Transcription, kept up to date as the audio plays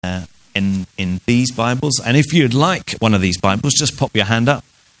in these Bibles. And if you'd like one of these Bibles, just pop your hand up,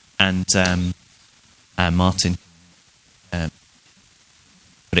 and Martin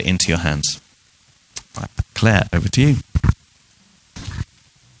put it into your hands. Right, Claire, over to you.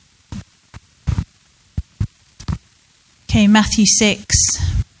 Okay, Matthew 6,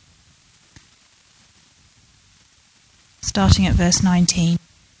 starting at verse 19.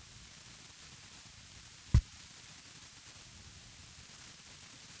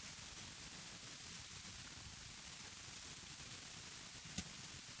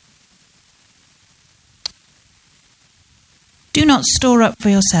 Do not store up for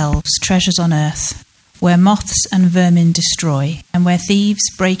yourselves treasures on earth, where moths and vermin destroy, and where thieves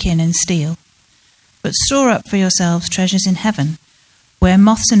break in and steal. But store up for yourselves treasures in heaven, where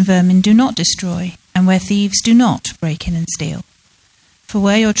moths and vermin do not destroy, and where thieves do not break in and steal. For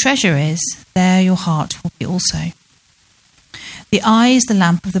where your treasure is, there your heart will be also. The eye is the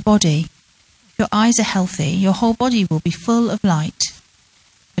lamp of the body. If your eyes are healthy, your whole body will be full of light.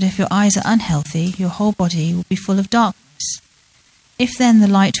 But if your eyes are unhealthy, your whole body will be full of darkness. If then the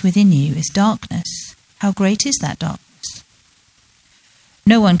light within you is darkness, how great is that darkness?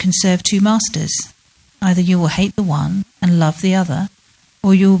 No one can serve two masters. Either you will hate the one and love the other,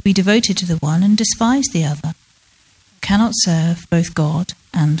 or you will be devoted to the one and despise the other. You cannot serve both God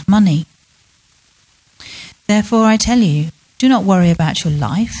and money. Therefore I tell you, do not worry about your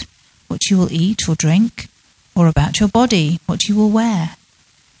life, what you will eat or drink, or about your body, what you will wear.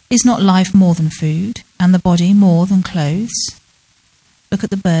 Is not life more than food, and the body more than clothes? Look at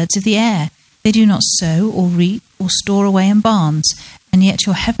the birds of the air. They do not sow or reap or store away in barns, and yet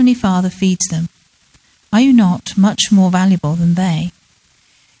your heavenly Father feeds them. Are you not much more valuable than they?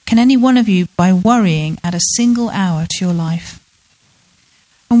 Can any one of you, by worrying, add a single hour to your life?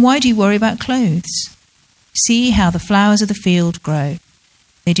 And why do you worry about clothes? See how the flowers of the field grow.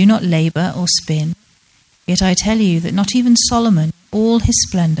 They do not labor or spin. Yet I tell you that not even Solomon, all his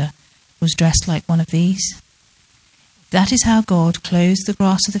splendor, was dressed like one of these. That is how God clothes the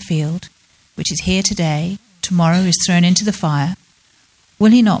grass of the field, which is here today, tomorrow is thrown into the fire.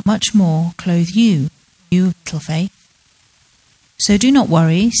 Will he not much more clothe you, you of little faith? So do not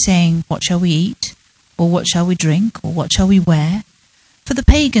worry, saying, what shall we eat? Or what shall we drink? Or what shall we wear? For the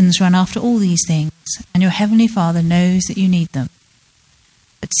pagans run after all these things, and your heavenly Father knows that you need them.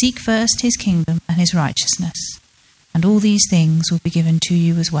 But seek first his kingdom and his righteousness, and all these things will be given to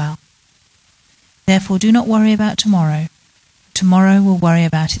you as well. Therefore do not worry about tomorrow. Tomorrow will worry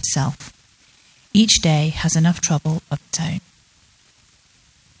about itself. Each day has enough trouble of its own.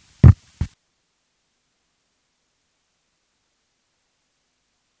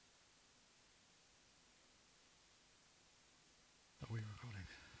 Are we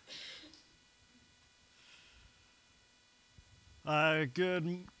recording?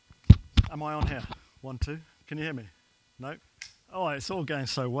 Good. Am I on here? 1, 2. Can you hear me? No? Oh, it's all going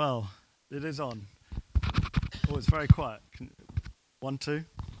so well. It is on. Oh, it's very quiet. 1, 2.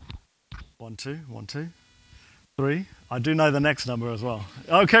 1, 2. 1, 2. 3. I do know the next number as well.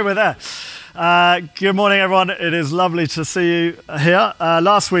 Okay, we're there. Good morning, everyone. It is lovely to see you here.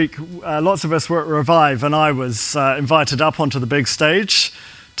 Last week, lots of us were at Revive, and I was invited up onto the big stage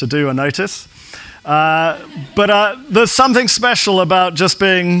to do a notice. But there's something special about just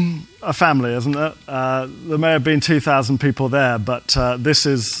being a family, isn't there? There may have been 2,000 people there, but this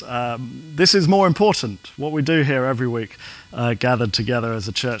is more important. What we do here every week, gathered together as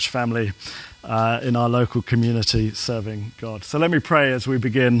a church family in our local community, serving God. So let me pray as we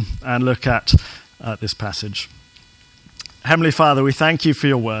begin and look at this passage. Heavenly Father, we thank you for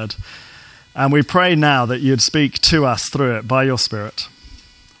your word, and we pray now that you'd speak to us through it by your Spirit.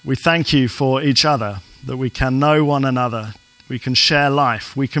 We thank you for each other, that we can know one another, we can share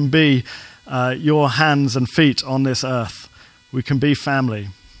life, we can be your hands and feet on this earth, we can be family.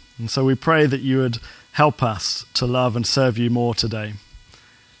 And so we pray that you would help us to love and serve you more today.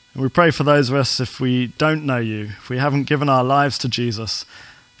 And we pray for those of us, if we don't know you, if we haven't given our lives to Jesus,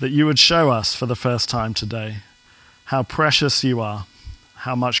 that you would show us for the first time today how precious you are,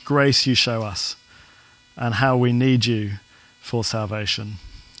 how much grace you show us, and how we need you for salvation.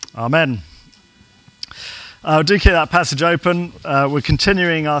 Amen. Do keep that passage open. We're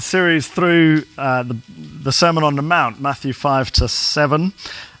continuing our series through the Sermon on the Mount, Matthew 5 to 7.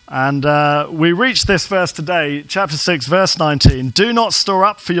 And we reach this verse today, chapter 6, verse 19. Do not store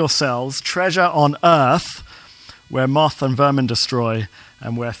up for yourselves treasure on earth, where moth and vermin destroy,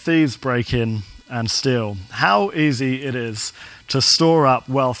 and where thieves break in and steal. How easy it is to store up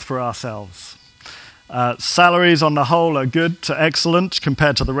wealth for ourselves. Salaries on the whole are good to excellent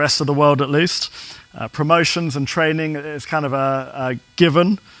compared to the rest of the world at least. Promotions and training is kind of a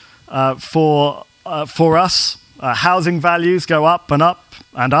given for us. Housing values go up and up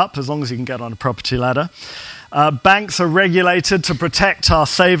and up as long as you can get on a property ladder. Banks are regulated to protect our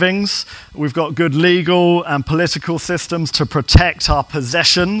savings. We've got good legal and political systems to protect our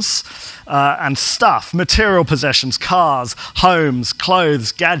possessions and stuff, material possessions, cars, homes,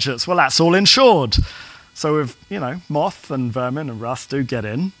 clothes, gadgets. Well, that's all insured. So if, moth and vermin and rust do get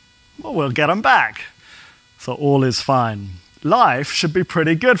in, well, we'll get them back. So all is fine. Life should be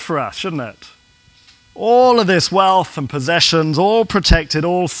pretty good for us, shouldn't it? All of this wealth and possessions, all protected,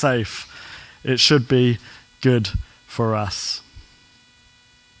 all safe. It should be good for us.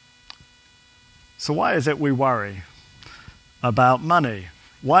 So why is it we worry about money?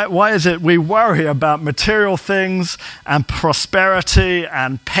 Why is it we worry about material things and prosperity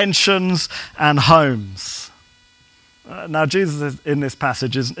and pensions and homes? Now, Jesus in this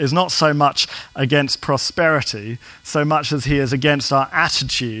passage is not so much against prosperity, so much as he is against our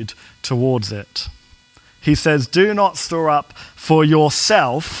attitude towards it. He says, do not store up for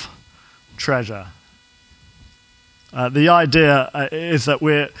yourself treasure. The idea is that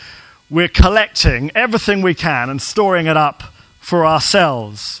we're collecting everything we can and storing it up for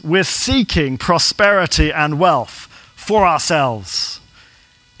ourselves. We're seeking prosperity and wealth for ourselves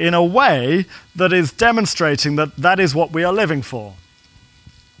in a way that is demonstrating that that is what we are living for.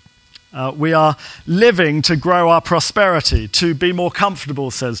 We are living to grow our prosperity, to be more comfortable,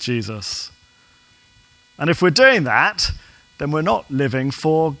 says Jesus. And if we're doing that, then we're not living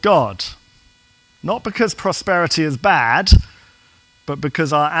for God. Not because prosperity is bad, but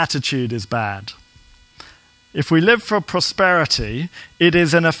because our attitude is bad. If we live for prosperity, it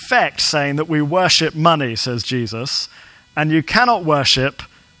is in effect saying that we worship money, says Jesus, and you cannot worship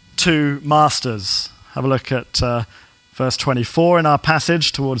two masters. Have a look at verse 24 in our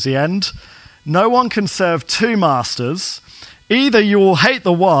passage towards the end. No one can serve two masters. Either you will hate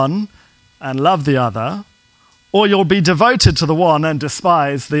the one and love the other, or you'll be devoted to the one and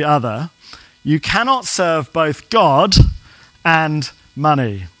despise the other. You cannot serve both God and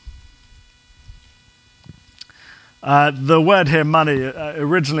money. The word here, money,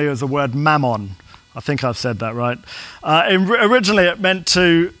 originally was the word mammon. I think I've said that right. Originally,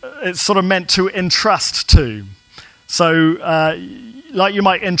 it sort of meant to entrust to. So, like you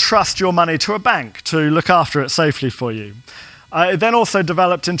might entrust your money to a bank to look after it safely for you. It then also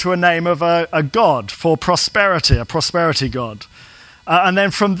developed into a name of a god for prosperity, a prosperity god. And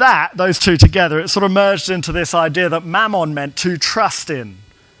then from that, those two together, it sort of merged into this idea that mammon meant to trust in.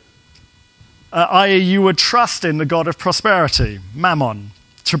 I.e., you would trust in the God of prosperity, mammon,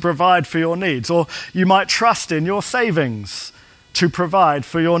 to provide for your needs. Or you might trust in your savings to provide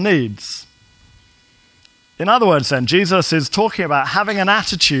for your needs. In other words, then, Jesus is talking about having an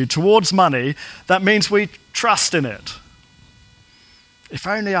attitude towards money that means we trust in it. If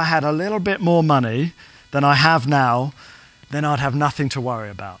only I had a little bit more money than I have now, then I'd have nothing to worry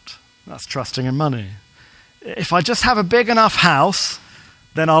about. That's trusting in money. If I just have a big enough house,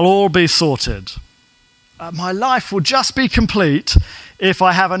 then I'll all be sorted. My life will just be complete if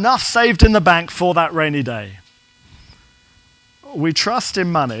I have enough saved in the bank for that rainy day. We trust in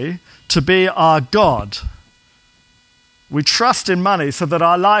money to be our God. We trust in money so that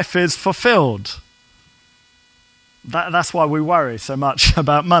our life is fulfilled. That's why we worry so much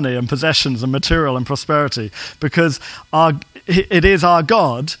about money and possessions and material and prosperity, because it is our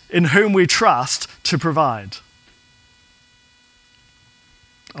God in whom we trust to provide.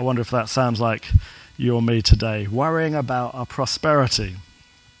 I wonder if that sounds like you or me today, worrying about our prosperity.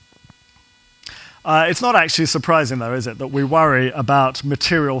 It's not actually surprising, though, is it, that we worry about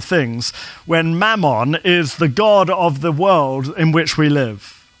material things when Mammon is the god of the world in which we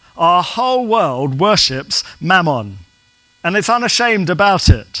live. Our whole world worships Mammon, and it's unashamed about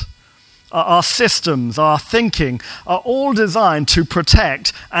it. Our systems, our thinking are all designed to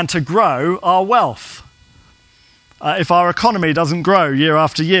protect and to grow our wealth. If our economy doesn't grow year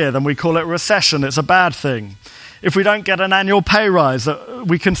after year, then we call it recession. It's a bad thing. If we don't get an annual pay rise,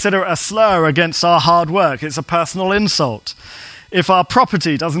 we consider it a slur against our hard work. It's a personal insult. If our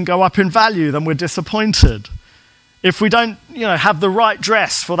property doesn't go up in value, then we're disappointed. If we don't, have the right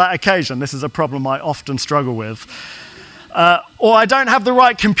dress for that occasion, this is a problem I often struggle with, or I don't have the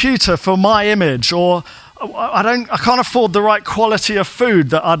right computer for my image, or I can't afford the right quality of food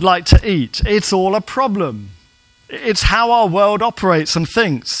that I'd like to eat. It's all a problem. It's how our world operates and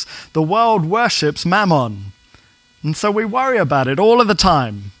thinks. The world worships Mammon. And so we worry about it all of the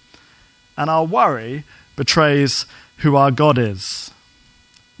time. And our worry betrays who our God is.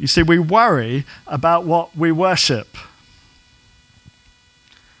 You see, we worry about what we worship.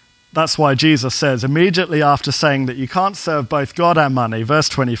 That's why Jesus says, immediately after saying that you can't serve both God and money, verse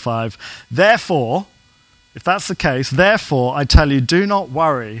 25, therefore, if that's the case, therefore, I tell you, do not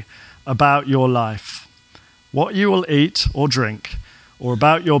worry about your life, what you will eat or drink, or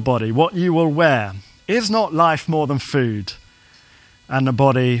about your body, what you will wear. Is not life more than food, and the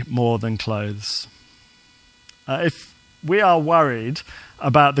body more than clothes? If we are worried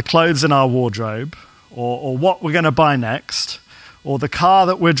about the clothes in our wardrobe, or what we're going to buy next, or the car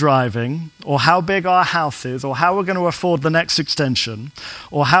that we're driving, or how big our house is, or how we're going to afford the next extension,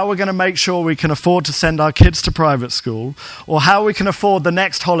 or how we're going to make sure we can afford to send our kids to private school, or how we can afford the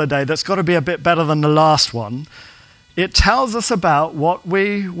next holiday that's got to be a bit better than the last one, it tells us about what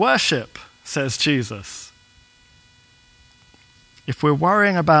we worship, says Jesus. If we're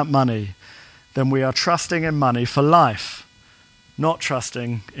worrying about money, then we are trusting in money for life, not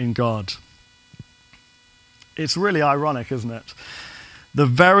trusting in God. It's really ironic, isn't it? The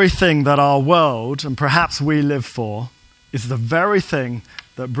very thing that our world, and perhaps we live for, is the very thing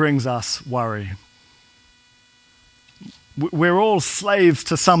that brings us worry. We're all slaves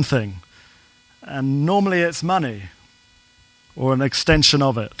to something, and normally it's money or an extension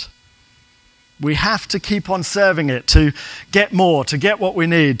of it. We have to keep on serving it to get more, to get what we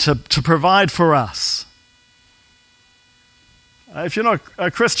need, to provide for us. If you're not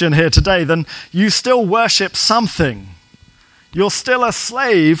a Christian here today, then you still worship something. You're still a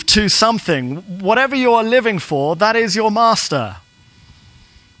slave to something. Whatever you are living for, that is your master.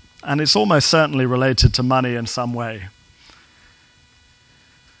 And it's almost certainly related to money in some way.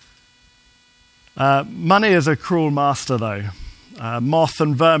 Money is a cruel master, though. Moth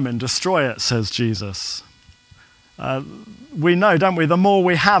and vermin destroy it, says Jesus. We know, don't we? The more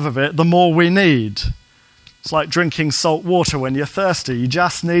we have of it, the more we need. It's like drinking salt water when you're thirsty. You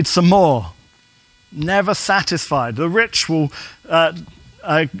just need some more. Never satisfied. The rich will tell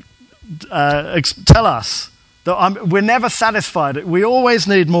us that we're never satisfied. We always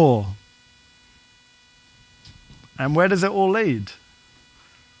need more. And where does it all lead?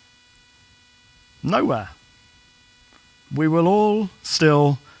 Nowhere. We will all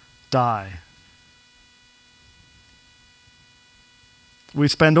still die. We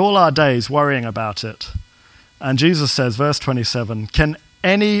spend all our days worrying about it. And Jesus says, verse 27, can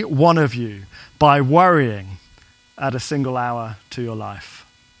any one of you, by worrying, add a single hour to your life?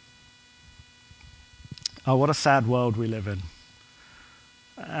 Oh, what a sad world we live in.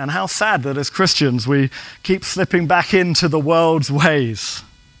 And how sad that as Christians we keep slipping back into the world's ways.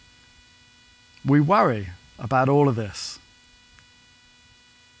 We worry about all of this.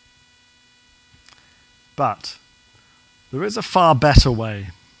 But there is a far better way.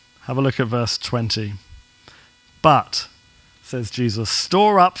 Have a look at verse 20. But, says Jesus,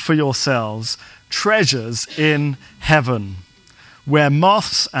 store up for yourselves treasures in heaven, where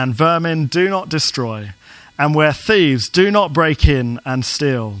moths and vermin do not destroy, and where thieves do not break in and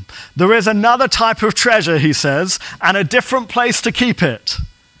steal. There is another type of treasure, he says, and a different place to keep it.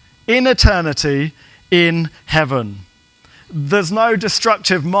 In eternity, in heaven. There's no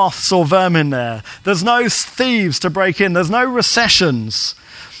destructive moths or vermin there. There's no thieves to break in. There's no recessions.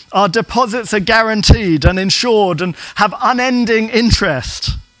 Our deposits are guaranteed and insured and have unending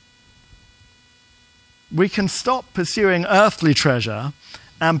interest. We can stop pursuing earthly treasure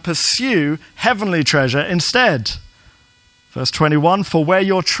and pursue heavenly treasure instead. Verse 21, for where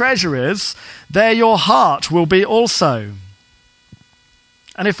your treasure is, there your heart will be also.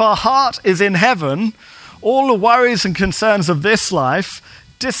 And if our heart is in heaven, all the worries and concerns of this life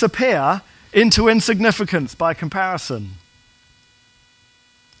disappear into insignificance by comparison.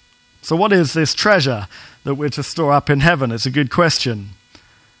 So what is this treasure that we're to store up in heaven? It's a good question.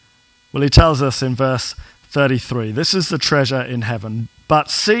 Well, he tells us in verse 33, this is the treasure in heaven. But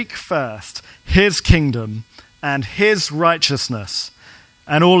seek first his kingdom and his righteousness,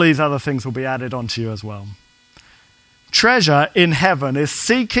 and all these other things will be added onto you as well. Treasure in heaven is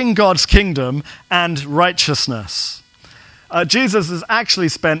seeking God's kingdom and righteousness. Jesus has actually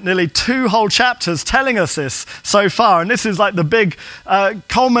spent nearly 2 whole chapters telling us this so far, and this is like the big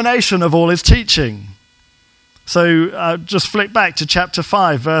culmination of all his teaching. So just flick back to chapter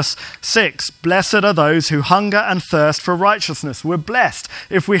 5, verse 6. Blessed are those who hunger and thirst for righteousness. We're blessed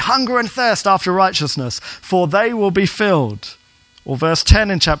if we hunger and thirst after righteousness, for they will be filled. Or verse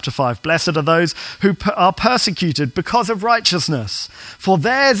 10 in chapter 5, blessed are those who are persecuted because of righteousness, for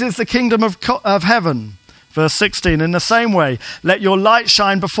theirs is the kingdom of heaven. Verse 16, in the same way, let your light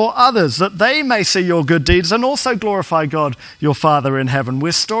shine before others, that they may see your good deeds and also glorify God, your Father in heaven.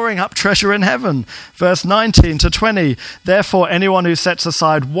 We're storing up treasure in heaven. Verse 19 to 20, therefore anyone who sets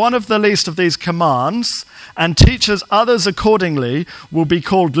aside one of the least of these commands and teaches others accordingly will be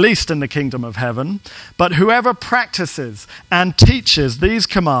called least in the kingdom of heaven. But whoever practices and teaches these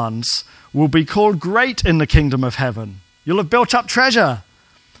commands will be called great in the kingdom of heaven. You'll have built up treasure.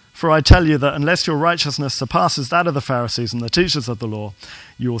 For I tell you that unless your righteousness surpasses that of the Pharisees and the teachers of the law,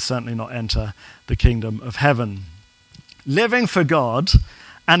 you will certainly not enter the kingdom of heaven. Living for God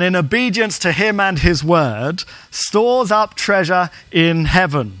and in obedience to him and his word stores up treasure in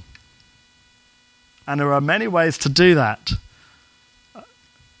heaven. And there are many ways to do that.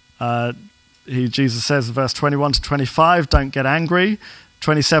 Jesus says in verse 21 to 25, don't get angry.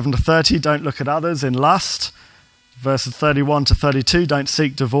 27 to 30, don't look at others in lust. Verses 31 to 32, don't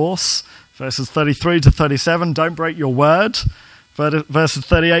seek divorce. Verses 33 to 37, don't break your word. Verses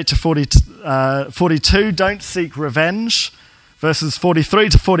 38 to 42, don't seek revenge. Verses 43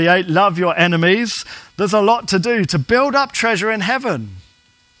 to 48, love your enemies. There's a lot to do to build up treasure in heaven.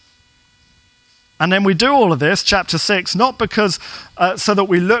 And then we do all of this, chapter 6, not because so that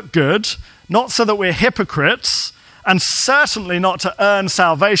we look good, not so that we're hypocrites, and certainly not to earn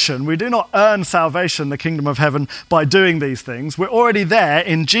salvation. We do not earn salvation, the kingdom of heaven, by doing these things. We're already there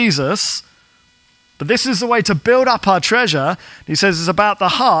in Jesus. But this is the way to build up our treasure. He says it's about the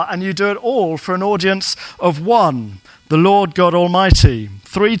heart, and you do it all for an audience of one, the Lord God Almighty.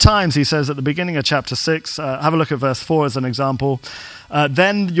 3 times he says at the beginning of chapter 6, have a look at verse 4 as an example.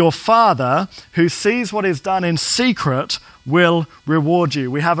 Then your Father, who sees what is done in secret, will reward you.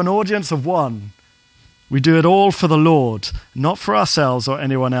 We have an audience of one. We do it all for the Lord, not for ourselves or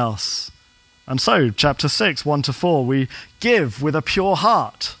anyone else. And so, chapter 6, 1 to 4, we give with a pure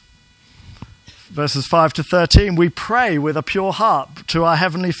heart. Verses 5 to 13, we pray with a pure heart to our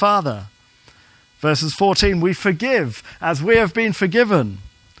Heavenly Father. Verses 14, we forgive as we have been forgiven.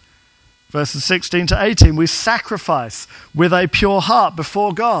 Verses 16 to 18, we sacrifice with a pure heart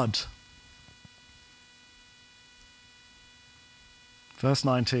before God. Verse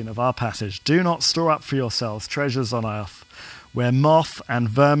 19 of our passage, do not store up for yourselves treasures on earth, where moth and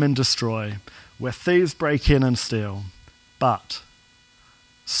vermin destroy, where thieves break in and steal, but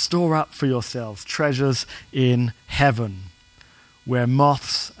store up for yourselves treasures in heaven, where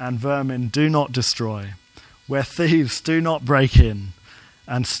moths and vermin do not destroy, where thieves do not break in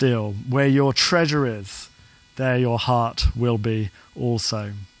and steal. Where your treasure is, there your heart will be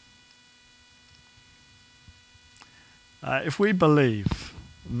also. If we believe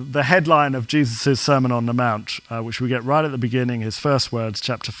the headline of Jesus' Sermon on the Mount, which we get right at the beginning, his first words,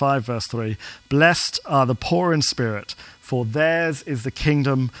 chapter 5, verse 3, blessed are the poor in spirit, for theirs is the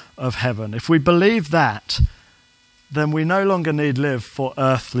kingdom of heaven. If we believe that, then we no longer need live for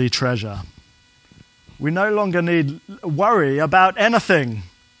earthly treasure. We no longer need worry about anything.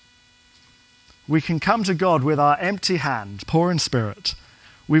 We can come to God with our empty hand, poor in spirit.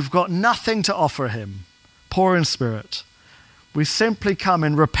 We've got nothing to offer him, poor in spirit. We simply come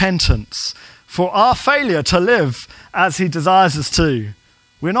in repentance for our failure to live as he desires us to.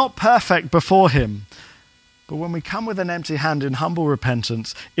 We're not perfect before him. But when we come with an empty hand in humble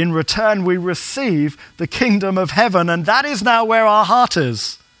repentance, in return we receive the kingdom of heaven, and that is now where our heart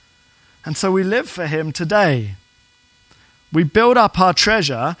is. And so we live for him today. We build up our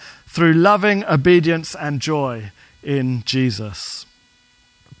treasure through loving obedience and joy in Jesus.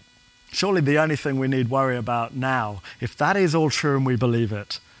 Surely the only thing we need worry about now, if that is all true and we believe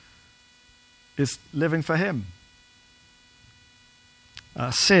it, is living for him.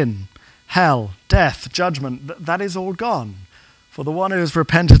 Sin, hell, death, judgment, that is all gone for the one who has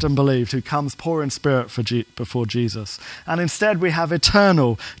repented and believed, who comes poor in spirit before Jesus. And instead we have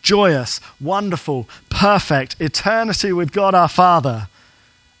eternal, joyous, wonderful, perfect eternity with God our Father,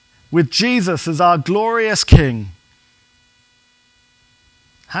 with Jesus as our glorious King.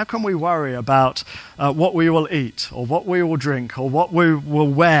 How can we worry about what we will eat or what we will drink or what we will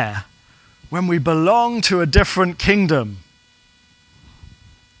wear when we belong to a different kingdom?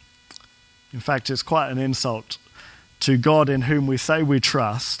 In fact, it's quite an insult to God in whom we say we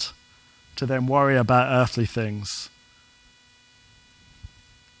trust to then worry about earthly things.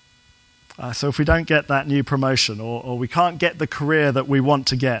 So if we don't get that new promotion, or we can't get the career that we want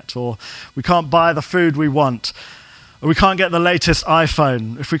to get, or we can't buy the food we want, or we can't get the latest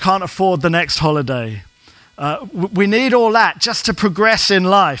iPhone, if we can't afford the next holiday, we need all that just to progress in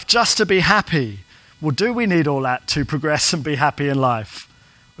life, just to be happy. Well, do we need all that to progress and be happy in life?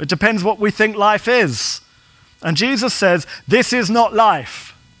 It depends what we think life is. And Jesus says, this is not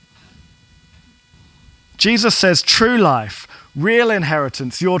life. Jesus says true life, real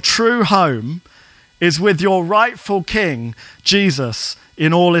inheritance, your true home is with your rightful King, Jesus,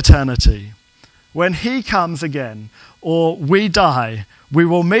 in all eternity. When he comes again, or we die, we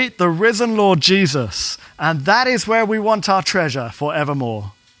will meet the risen Lord Jesus, and that is where we want our treasure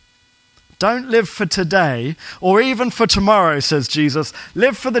forevermore. Don't live for today, or even for tomorrow, says Jesus.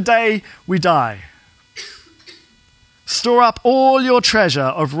 Live for the day we die. Store up all your treasure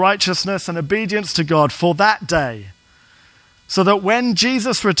of righteousness and obedience to God for that day, so that when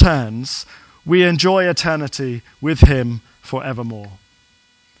Jesus returns, we enjoy eternity with him forevermore.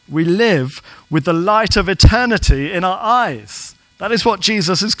 We live with the light of eternity in our eyes. That is what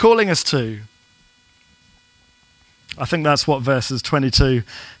Jesus is calling us to. I think that's what verses 22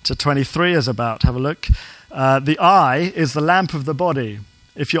 to 23 is about. Have a look. The eye is the lamp of the body.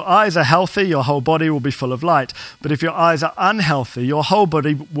 If your eyes are healthy, your whole body will be full of light. But if your eyes are unhealthy, your whole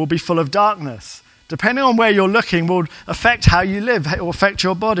body will be full of darkness. Depending on where you're looking will affect how you live. It will affect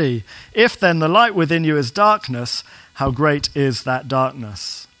your body. If then the light within you is darkness, how great is that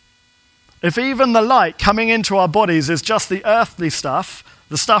darkness? If even the light coming into our bodies is just the earthly stuff,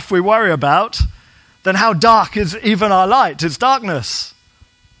 the stuff we worry about, then how dark is even our light? It's darkness.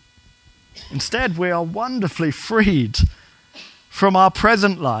 Instead, we are wonderfully freed from our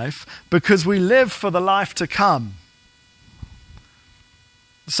present life because we live for the life to come.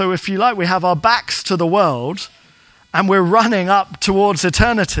 So if you like, we have our backs to the world and we're running up towards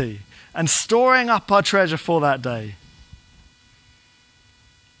eternity and storing up our treasure for that day.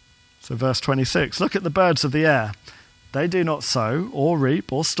 So verse 26, look at the birds of the air. They do not sow or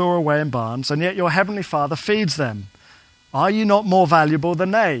reap or store away in barns, and yet your heavenly Father feeds them. Are you not more valuable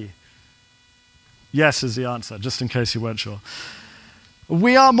than they? Yes is the answer, just in case you weren't sure.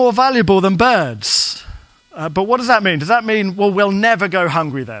 We are more valuable than birds. But what does that mean? Does that mean, well, we'll never go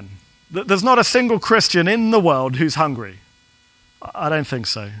hungry then? There's not a single Christian in the world who's hungry. I don't think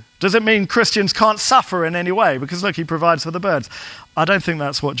so. Does it mean Christians can't suffer in any way? Because look, he provides for the birds. I don't think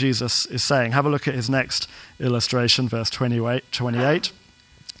that's what Jesus is saying. Have a look at his next illustration, verse 28.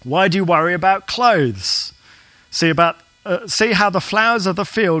 Why do you worry about clothes? See how the flowers of the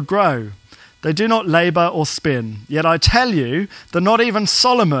field grow. They do not labor or spin. Yet I tell you that not even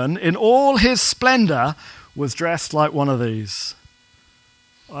Solomon in all his splendor was dressed like one of these.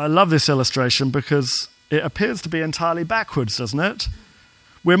 I love this illustration because it appears to be entirely backwards, doesn't it?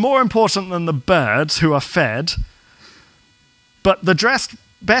 We're more important than the birds who are fed, but the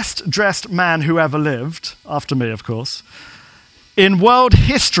best dressed man who ever lived, after me of course, in world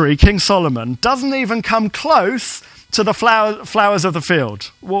history, King Solomon, doesn't even come close to the flowers of the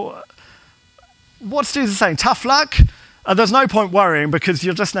field. Well, what's Jesus saying? Tough luck? There's no point worrying because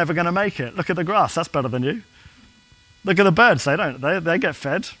you're just never going to make it. Look at the grass, that's better than you. Look at the birds, they get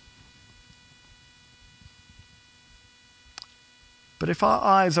fed. But if our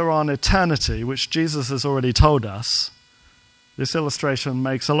eyes are on eternity, which Jesus has already told us, this illustration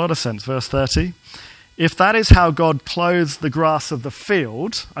makes a lot of sense. Verse 30, if that is how God clothes the grass of the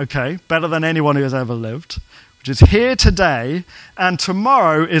field, okay, better than anyone who has ever lived, which is here today and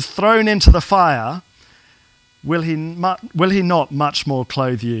tomorrow is thrown into the fire, will he not much more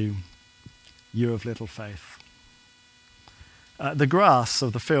clothe you, you of little faith? The grass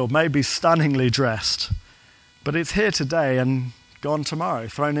of the field may be stunningly dressed, but it's here today and gone tomorrow,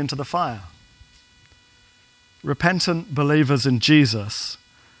 thrown into the fire. Repentant believers in Jesus,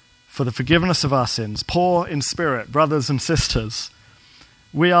 for the forgiveness of our sins, poor in spirit, brothers and sisters,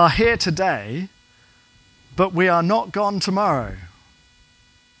 we are here today, but we are not gone tomorrow.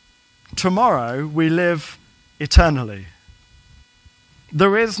 Tomorrow we live eternally.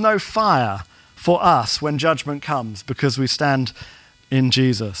 There is no fire for us when judgment comes because we stand in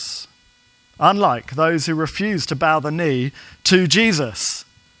Jesus. Unlike those who refuse to bow the knee to Jesus.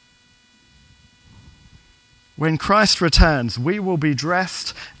 When Christ returns, we will be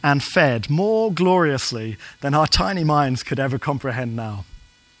dressed and fed more gloriously than our tiny minds could ever comprehend now.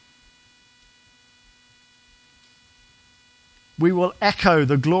 We will echo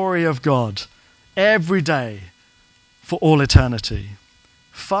the glory of God every day for all eternity,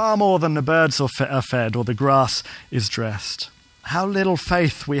 far more than the birds are fed or the grass is dressed. How little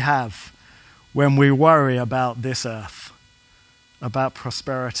faith we have when we worry about this earth, about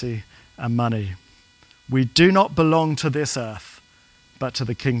prosperity and money. We do not belong to this earth, but to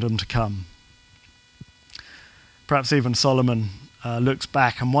the kingdom to come. Perhaps even Solomon looks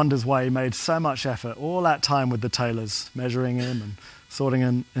back and wonders why he made so much effort all that time with the tailors, measuring him and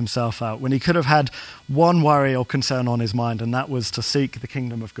sorting himself out, when he could have had one worry or concern on his mind, and that was to seek the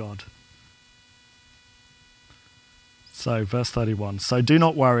kingdom of God. So, verse 31. So do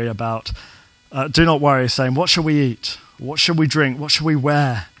not worry about Do not worry, saying, what shall we eat? What shall we drink? What shall we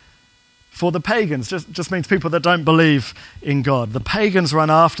wear? For the pagans, just means people that don't believe in God. The pagans run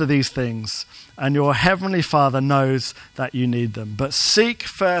after these things, and your heavenly Father knows that you need them. But seek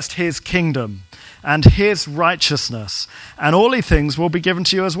first his kingdom and his righteousness, and all these things will be given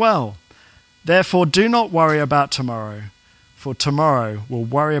to you as well. Therefore, do not worry about tomorrow, for tomorrow will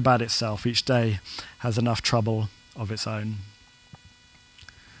worry about itself. Each day has enough trouble of its own.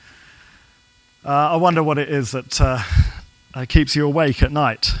 I wonder what it is that keeps you awake at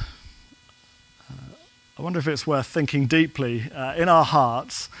night. I wonder if it's worth thinking deeply in our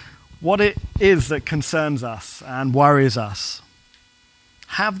hearts what it is that concerns us and worries us.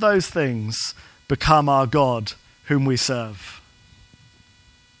 Have those things become our God whom we serve?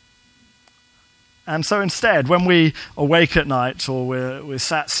 And so instead, when we awake at night or we're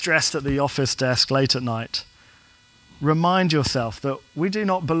sat stressed at the office desk late at night, remind yourself that we do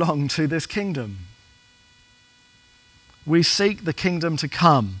not belong to this kingdom. We seek the kingdom to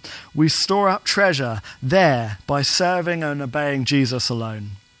come. We store up treasure there by serving and obeying Jesus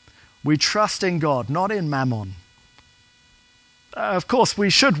alone. We trust in God, not in mammon. Of course,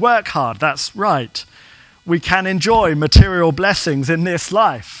 we should work hard, that's right. We can enjoy material blessings in this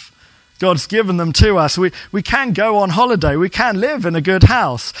life. God's given them to us. We can go on holiday. We can live in a good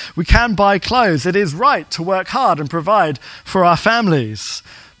house. We can buy clothes. It is right to work hard and provide for our families.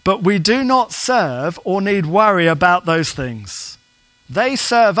 But we do not serve or need worry about those things. They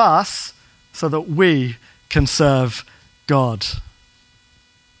serve us so that we can serve God.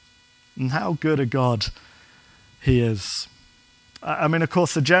 And how good a God he is. I mean, of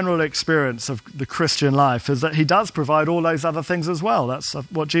course, the general experience of the Christian life is that he does provide all those other things as well. That's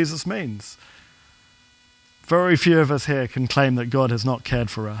what Jesus means. Very few of us here can claim that God has not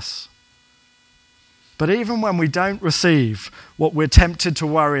cared for us. But even when we don't receive what we're tempted to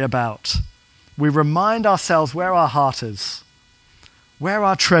worry about, we remind ourselves where our heart is, where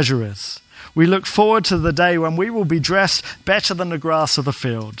our treasure is. We look forward to the day when we will be dressed better than the grass of the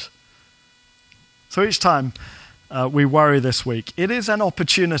field. So each time we worry this week, it is an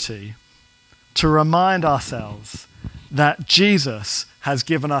opportunity to remind ourselves that Jesus has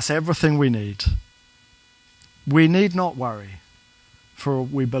given us everything we need. We need not worry, for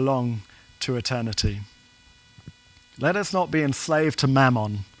we belong to eternity. Let us not be enslaved to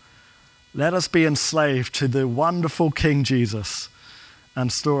mammon. Let us be enslaved to the wonderful King Jesus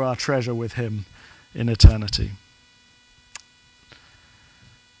and store our treasure with him in eternity.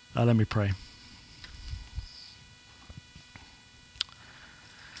 Let me pray.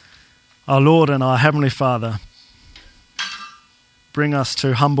 Our Lord and our Heavenly Father, bring us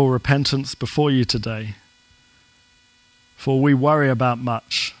to humble repentance before you today, for we worry about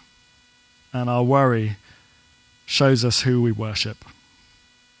much, and our worry shows us who we worship.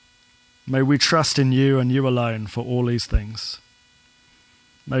 May we trust in you and you alone for all these things.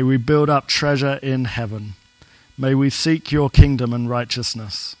 May we build up treasure in heaven. May we seek your kingdom and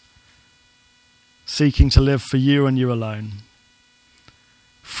righteousness, seeking to live for you and you alone.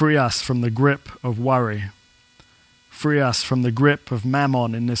 Free us from the grip of worry. Free us from the grip of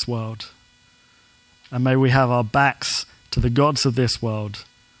mammon in this world. And may we have our backs to the gods of this world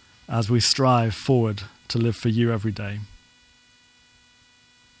as we strive forward to live for you every day.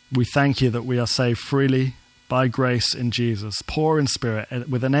 We thank you that we are saved freely by grace in Jesus, poor in spirit.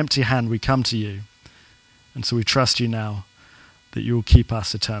 With an empty hand we come to you. And so we trust you now that you will keep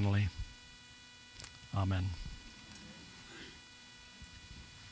us eternally. Amen.